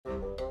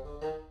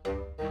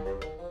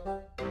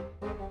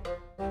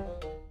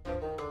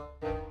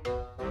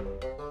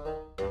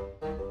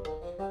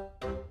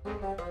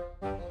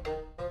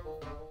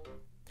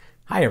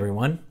Hi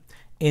everyone.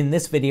 In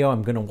this video,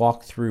 I'm going to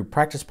walk through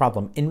practice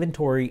problem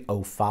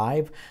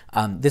INVTR-05.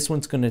 This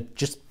one's going to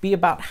just be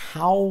about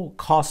how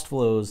cost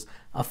flows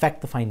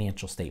affect the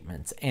financial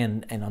statements,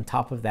 and on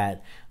top of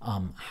that,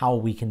 how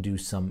we can do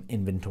some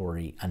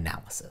inventory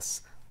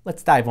analysis.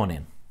 Let's dive on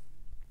in.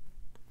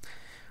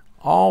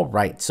 All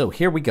right, so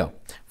here we go.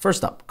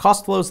 First up,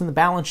 cost flows in the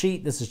balance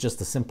sheet. This is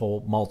just a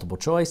simple multiple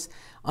choice.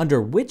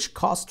 Under which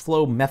cost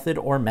flow method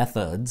or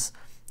methods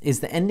is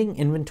the ending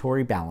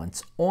inventory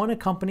balance on a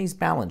company's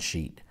balance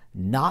sheet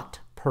not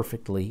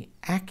perfectly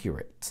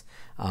accurate?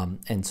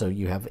 And so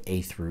you have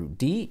A through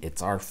D.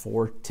 It's our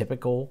four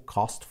typical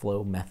cost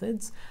flow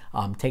methods.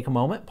 Take a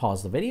moment,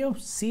 pause the video,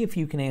 see if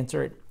you can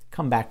answer it.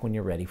 Come back when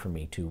you're ready for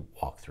me to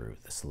walk through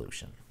the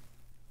solution.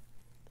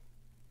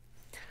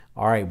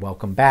 All right,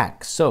 welcome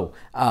back. So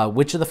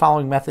which of the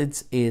following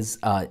methods is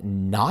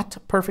not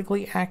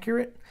perfectly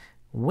accurate?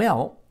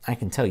 Well, I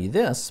can tell you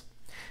this.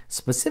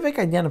 Specific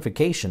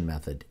identification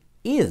method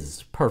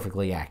is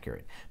perfectly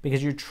accurate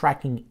because you're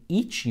tracking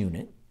each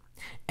unit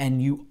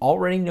and you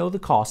already know the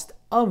cost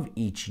of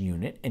each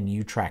unit, and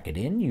you track it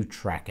in, you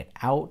track it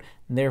out,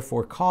 and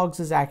therefore COGS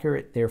is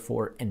accurate,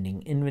 therefore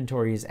ending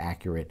inventory is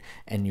accurate,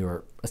 and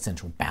your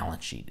essential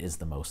balance sheet is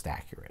the most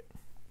accurate.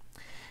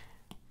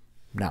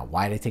 Now,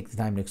 why did I take the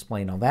time to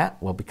explain all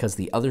that? Well, because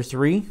the other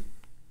three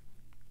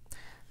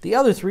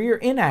are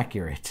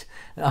inaccurate.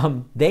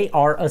 They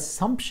are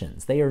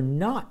assumptions. They are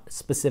not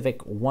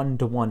specific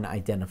one-to-one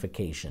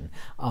identification.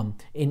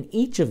 In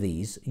each of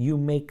these, you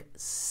make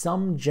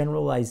some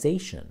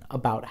generalization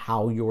about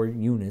how your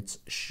units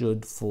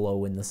should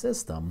flow in the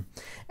system,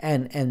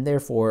 and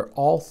therefore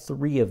all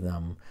three of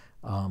them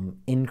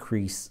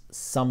increase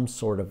some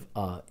sort of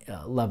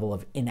level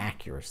of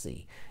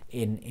inaccuracy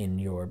in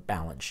your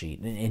balance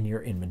sheet, in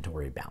your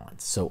inventory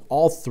balance. So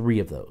all three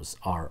of those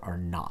are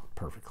not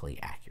perfectly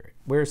accurate,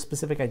 where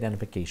specific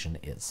identification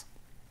is.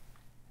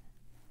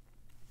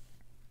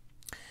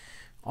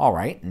 All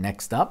right,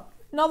 next up,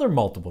 another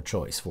multiple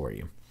choice for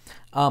you.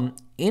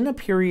 In a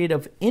period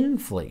of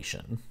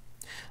inflation,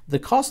 the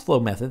cost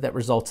flow method that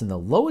results in the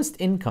lowest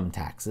income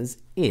taxes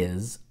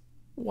is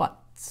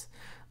what?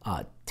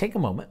 Take a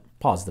moment,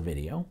 pause the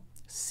video,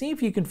 see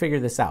if you can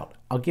figure this out.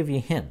 I'll give you a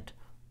hint.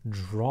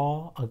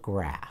 Draw a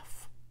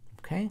graph,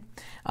 okay?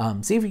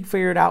 See if you can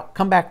figure it out.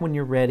 Come back when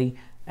you're ready,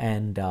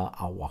 and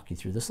I'll walk you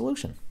through the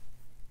solution.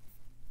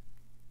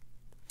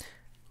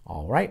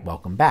 All right,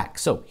 welcome back.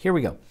 So here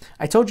we go.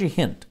 I told you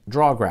hint,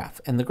 draw a graph.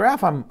 And the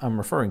graph I'm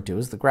referring to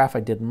is the graph I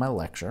did in my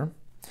lecture,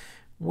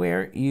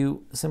 where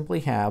you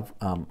simply have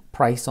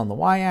price on the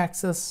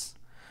y-axis,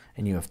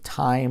 and you have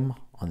time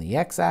on the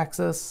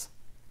x-axis.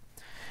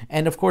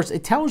 And of course,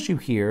 it tells you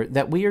here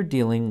that we are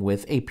dealing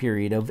with a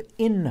period of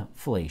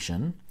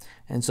inflation.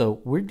 And so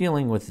we're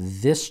dealing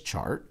with this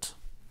chart.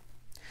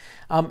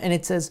 And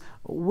it says,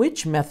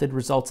 which method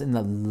results in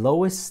the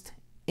lowest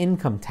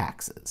income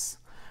taxes?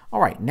 All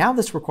right, now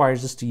this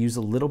requires us to use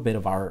a little bit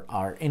of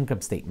our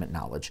income statement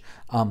knowledge.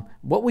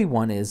 What we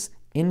want is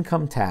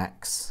income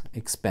tax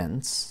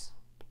expense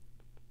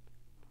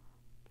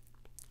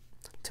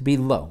to be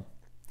low.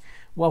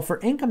 Well,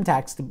 for income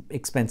tax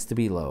expense to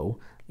be low,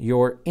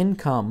 your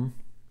income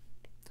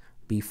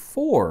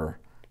before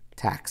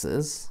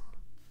taxes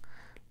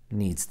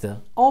needs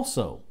to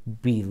also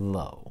be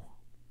low,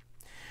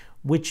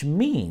 which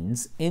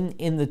means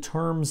in the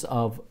terms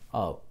of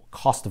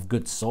cost of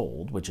goods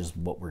sold, which is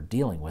what we're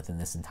dealing with in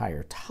this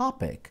entire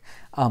topic,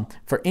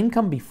 for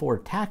income before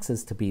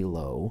taxes to be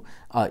low,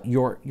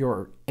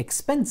 your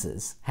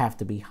expenses have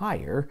to be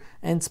higher,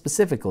 and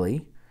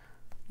specifically,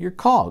 your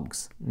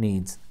COGS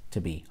needs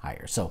to be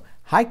higher. So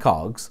high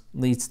COGS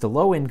leads to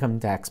low income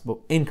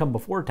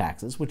before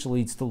taxes, which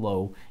leads to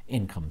low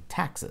income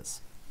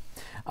taxes.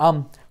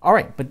 All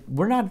right, but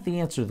we're not at the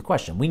answer to the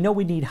question. We know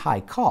we need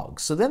high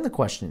COGS. So then the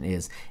question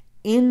is,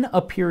 in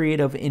a period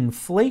of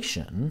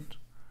inflation,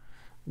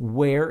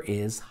 where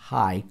is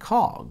high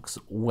COGS?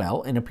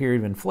 Well, in a period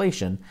of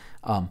inflation,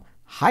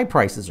 high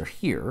prices are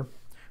here,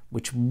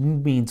 which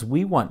means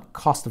we want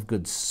cost of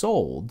goods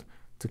sold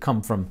to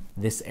come from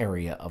this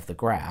area of the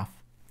graph.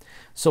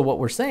 So what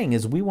we're saying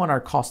is we want our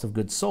cost of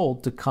goods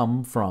sold to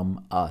come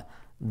from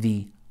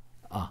the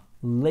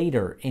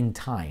later in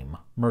time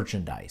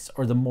merchandise,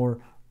 or the more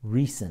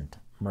recent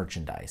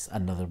merchandise.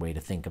 Another way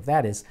to think of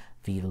that is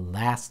the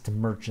last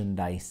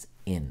merchandise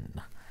in.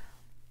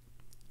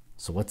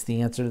 So what's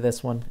the answer to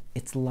this one?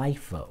 It's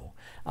LIFO.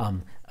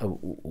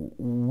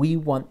 We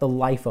want the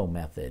LIFO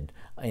method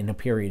in a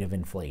period of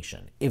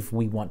inflation if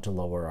we want to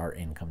lower our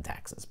income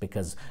taxes,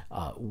 because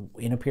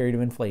in a period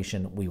of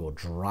inflation, we will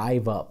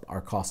drive up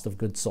our cost of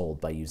goods sold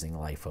by using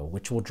LIFO,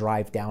 which will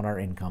drive down our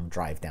income,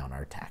 drive down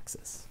our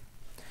taxes.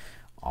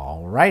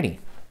 All righty,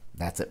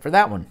 that's it for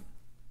that one.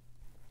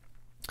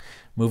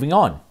 Moving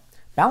on,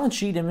 balance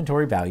sheet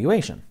inventory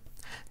valuation.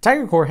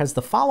 Tiger Corp has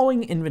the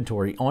following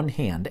inventory on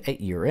hand at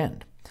year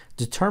end.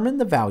 Determine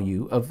the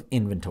value of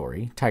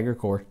inventory Tiger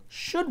Corp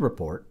should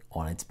report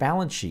on its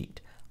balance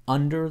sheet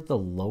under the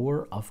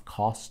lower of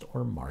cost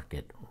or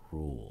market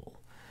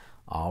rule.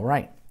 All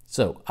right,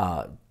 so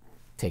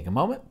Take a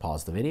moment,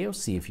 pause the video,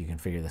 see if you can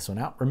figure this one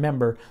out.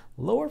 Remember,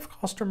 lower of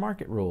cost or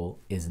market rule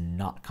is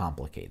not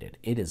complicated.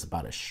 It is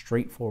about as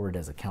straightforward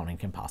as accounting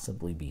can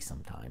possibly be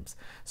sometimes.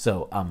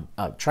 So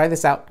try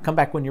this out, come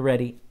back when you're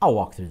ready, I'll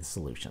walk through the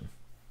solution.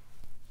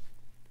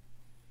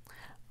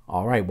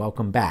 All right,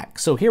 welcome back.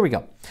 So here we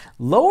go.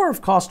 Lower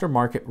of cost or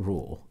market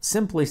rule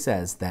simply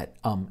says that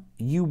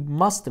you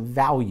must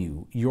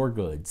value your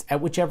goods at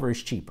whichever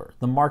is cheaper,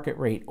 the market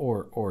rate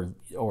or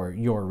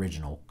your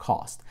original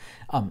cost.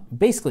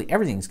 Basically,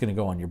 everything's going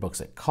to go on your books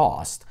at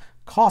cost.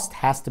 Cost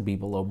has to be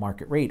below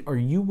market rate or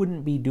you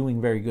wouldn't be doing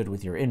very good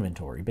with your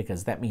inventory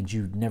because that means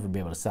you'd never be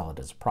able to sell it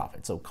as a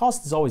profit. So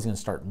cost is always going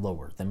to start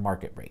lower than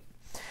market rate.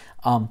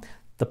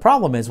 The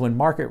problem is when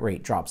market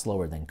rate drops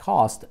lower than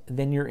cost,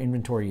 then your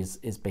inventory is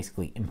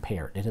basically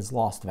impaired. It has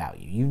lost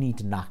value. You need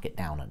to knock it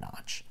down a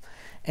notch.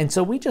 And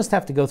so we just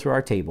have to go through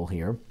our table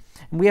here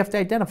and we have to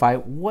identify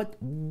what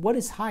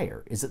is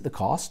higher. Is it the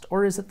cost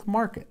or is it the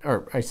market?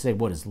 Or I say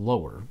what is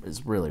lower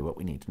is really what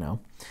we need to know.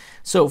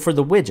 So for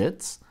the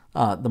widgets,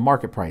 the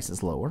market price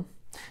is lower.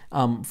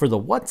 For the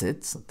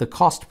what's-its, the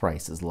cost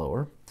price is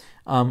lower.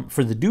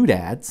 For the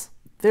doodads,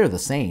 they're the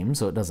same,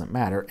 so it doesn't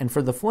matter. And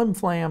for the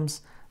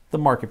flim-flams, the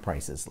market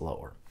price is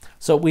lower.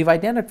 So we've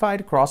identified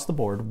across the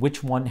board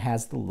which one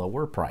has the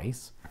lower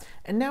price.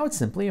 And now it's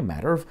simply a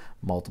matter of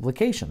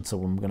multiplication.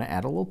 So I'm going to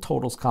add a little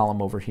totals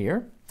column over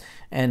here.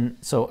 And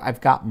so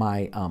I've got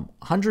my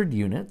 100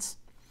 units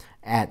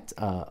at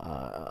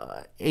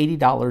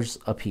 $80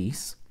 a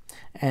piece.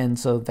 And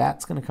so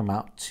that's going to come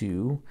out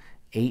to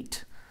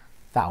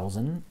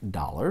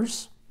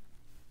 $8,000.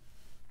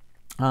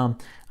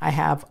 I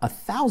have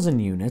 1,000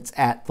 units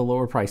at the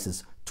lower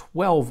prices,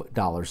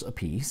 $12 a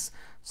piece.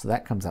 So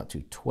that comes out to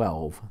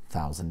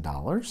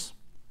 $12,000.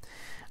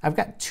 I've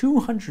got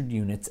 200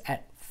 units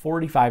at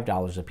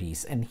 $45 a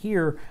piece. And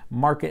here,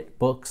 market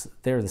books,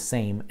 they're the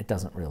same. It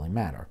doesn't really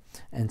matter.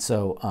 And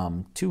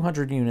so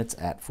 200 units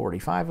at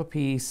 $45 a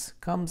piece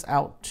comes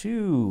out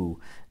to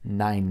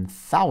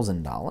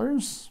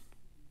 $9,000.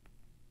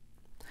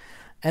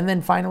 And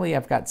then finally,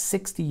 I've got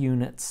 250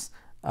 units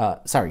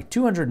at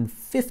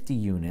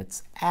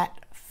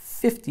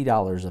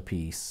 $50 a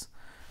piece.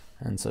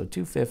 And so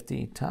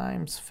 250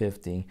 times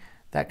 50,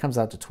 that comes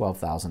out to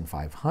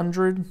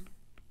 12,500.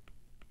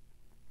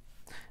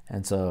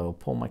 And so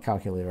pull my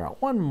calculator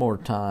out one more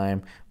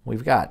time.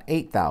 We've got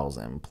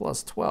 8,000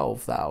 plus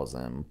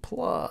 12,000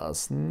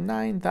 plus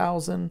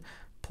 9,000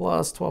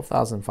 plus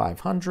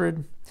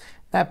 12,500.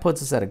 That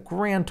puts us at a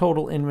grand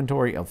total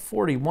inventory of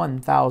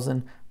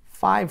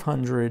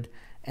 41,500.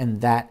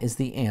 And that is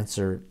the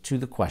answer to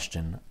the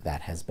question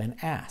that has been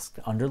asked.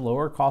 Under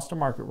lower cost or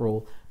market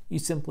rule, you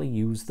simply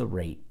use the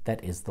rate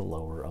that is the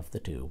lower of the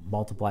two.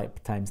 Multiply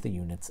it times the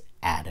units,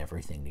 add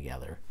everything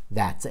together.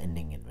 That's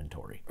ending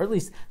inventory. Or at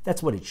least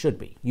that's what it should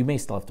be. You may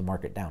still have to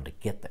mark it down to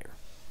get there.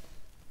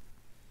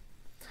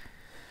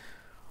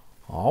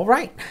 All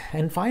right,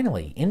 and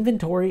finally,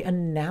 inventory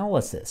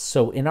analysis.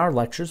 So in our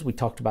lectures, we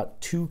talked about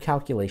two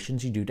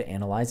calculations you do to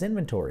analyze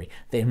inventory: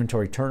 the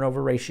inventory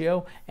turnover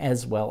ratio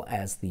as well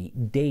as the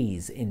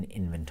days in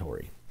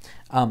inventory.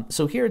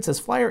 So here it says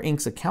Flyer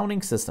Inc.'s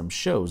accounting system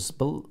shows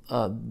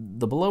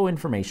the below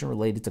information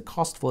related to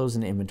cost flows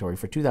and inventory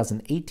for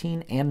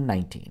 2018 and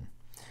 19.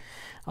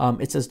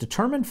 It says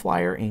determine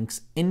Flyer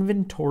Inc.'s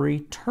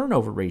inventory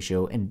turnover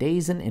ratio and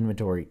days in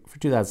inventory for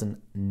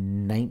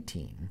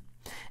 2019.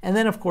 And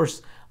then, of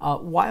course,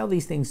 while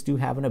these things do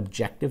have an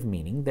objective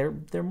meaning,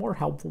 they're more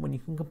helpful when you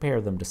can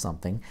compare them to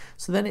something.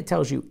 So then it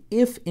tells you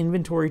if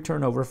inventory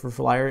turnover for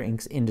Flyer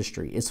Inc.'s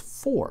industry is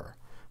 4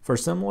 for a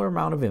similar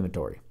amount of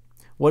inventory,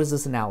 what does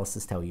this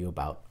analysis tell you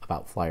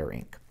about Flyer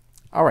Inc.?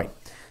 All right,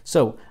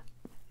 so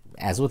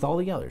as with all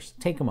the others,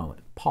 take a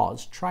moment,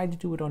 pause, try to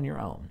do it on your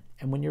own.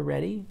 And when you're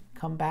ready,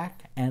 come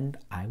back and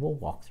I will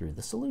walk through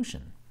the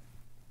solution.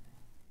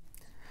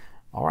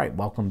 All right,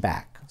 welcome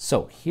back.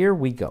 So here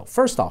we go.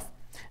 First off,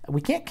 we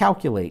can't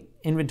calculate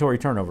inventory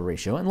turnover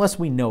ratio unless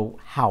we know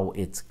how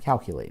it's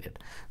calculated.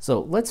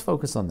 So let's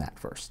focus on that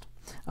first.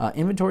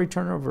 Inventory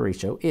turnover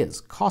ratio is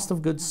cost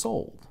of goods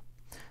sold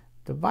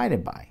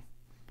divided by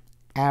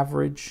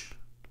average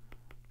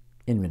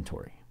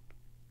inventory.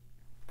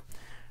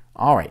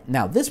 All right,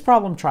 now this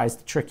problem tries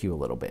to trick you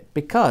a little bit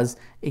because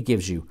it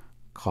gives you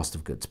cost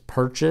of goods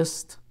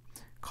purchased,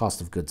 cost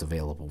of goods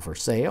available for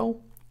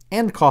sale,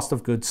 and cost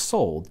of goods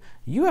sold.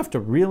 You have to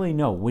really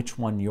know which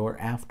one you're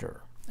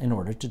after in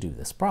order to do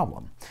this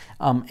problem.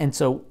 And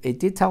so it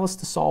did tell us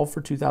to solve for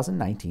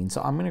 2019,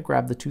 so I'm going to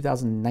grab the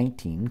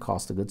 2019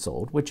 cost of goods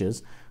sold, which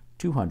is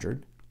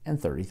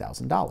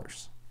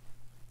 $230,000.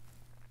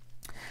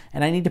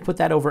 And I need to put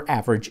that over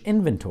average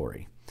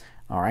inventory.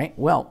 All right,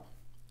 well,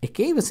 it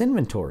gave us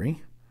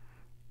inventory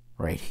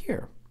right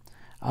here.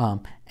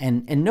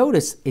 And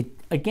notice it,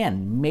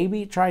 again,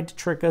 maybe it tried to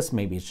trick us,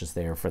 maybe it's just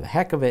there for the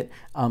heck of it.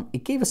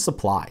 It gave us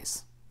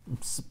supplies.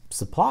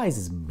 Supplies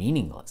is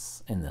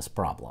meaningless in this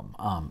problem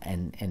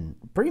and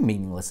pretty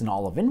meaningless in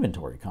all of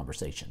inventory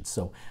conversations.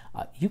 So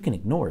you can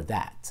ignore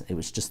that. It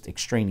was just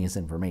extraneous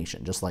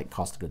information, just like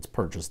cost of goods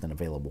purchased and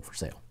available for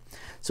sale.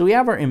 So we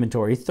have our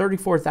inventory,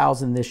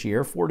 34,000 this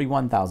year,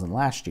 41,000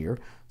 last year.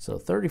 So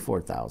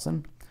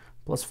 34,000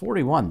 plus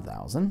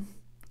 41,000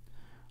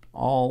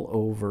 all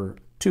over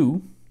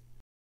 2.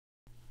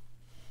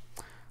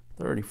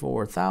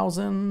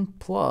 34,000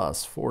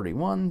 plus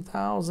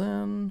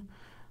 41,000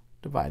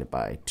 divided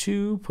by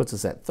 2 puts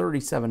us at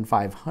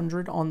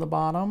 37,500 on the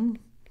bottom.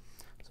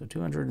 So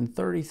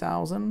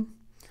 230,000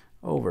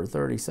 over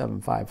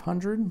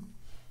 37,500.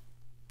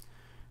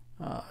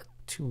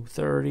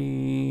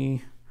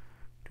 230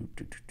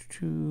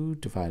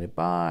 divided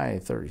by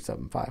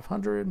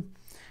 37,500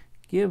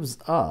 gives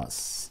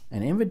us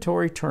an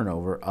inventory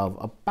turnover of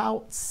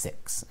about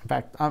 6. In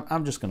fact,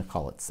 I'm just going to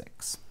call it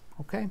 6.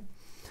 Okay?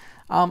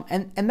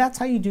 And that's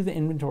how you do the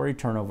inventory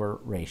turnover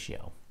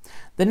ratio.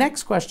 The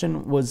next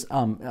question was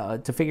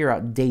to figure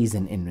out days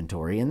in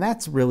inventory, and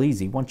that's real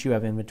easy. Once you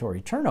have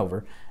inventory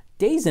turnover,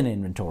 days in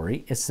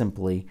inventory is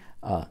simply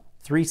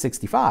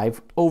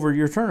 365 over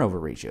your turnover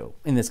ratio,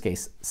 in this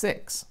case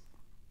 6.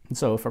 And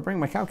so if I bring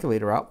my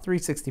calculator out,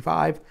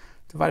 365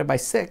 divided by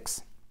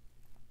 6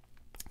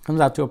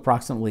 comes out to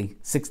approximately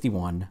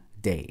 61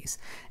 days.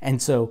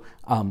 And so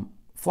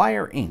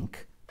Flyer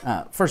Inc.,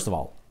 first of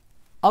all,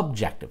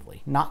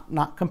 objectively,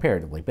 not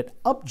comparatively, but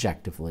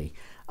objectively,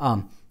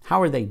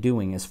 how are they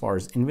doing as far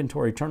as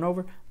inventory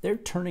turnover? They're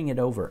turning it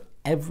over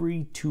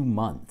every 2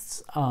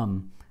 months.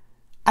 I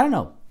don't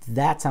know.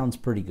 That sounds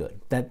pretty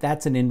good.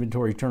 That's an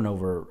inventory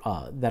turnover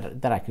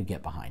that I could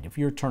get behind. If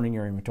you're turning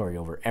your inventory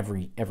over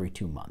every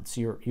 2 months,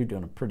 you're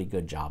doing a pretty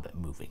good job at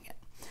moving it.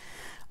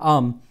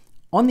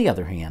 On the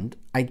other hand,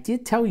 I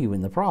did tell you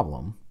in the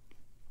problem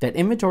that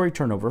inventory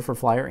turnover for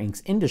Flyer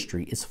Inc.'s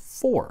industry is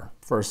 4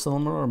 for a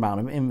similar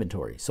amount of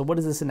inventory. So what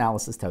does this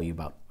analysis tell you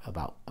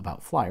about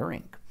Flyer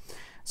Inc.?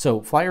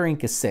 So Flyer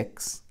Inc. is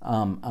 6.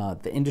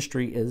 The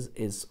industry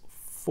is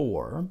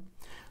 4.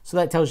 So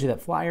that tells you that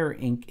Flyer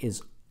Inc.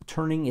 is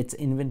turning its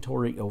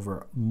inventory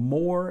over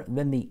more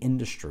than the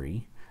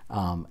industry,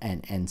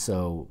 and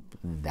so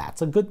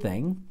that's a good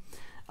thing.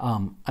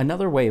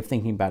 Another way of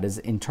thinking about it is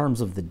in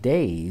terms of the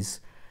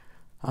days.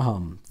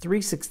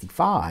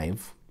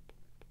 365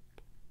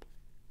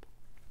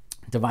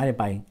 divided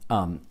by,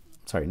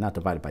 not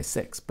divided by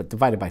 6, but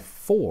divided by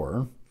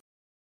 4,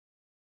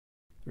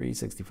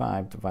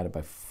 365 divided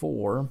by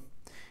 4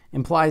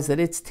 implies that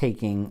it's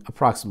taking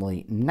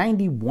approximately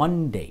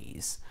 91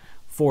 days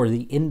for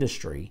the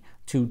industry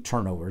to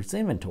turn over its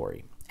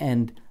inventory.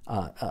 And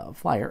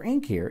Flyer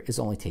Inc. here is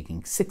only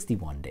taking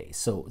 61 days.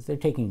 So they're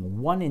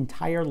taking 1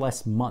 entire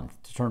less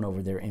month to turn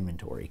over their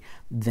inventory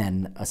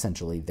than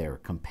essentially their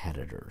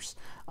competitors.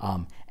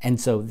 And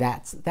so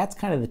that's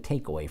kind of the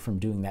takeaway from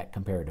doing that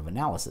comparative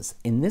analysis.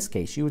 In this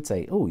case, you would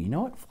say, oh, you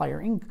know what?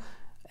 Flyer Inc.,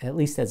 at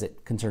least as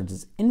it concerns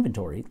its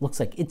inventory, looks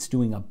like it's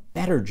doing a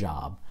better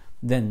job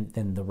than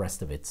the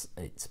rest of its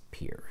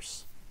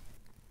peers.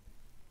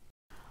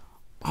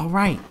 All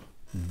right.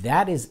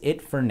 That is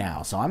it for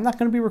now. So I'm not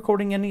going to be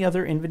recording any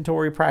other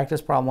inventory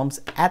practice problems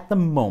at the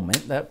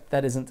moment.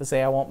 That isn't to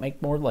say I won't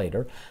make more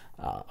later.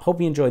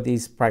 Hope you enjoyed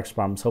these practice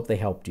problems. Hope they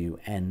helped you,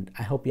 and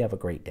I hope you have a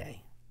great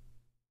day.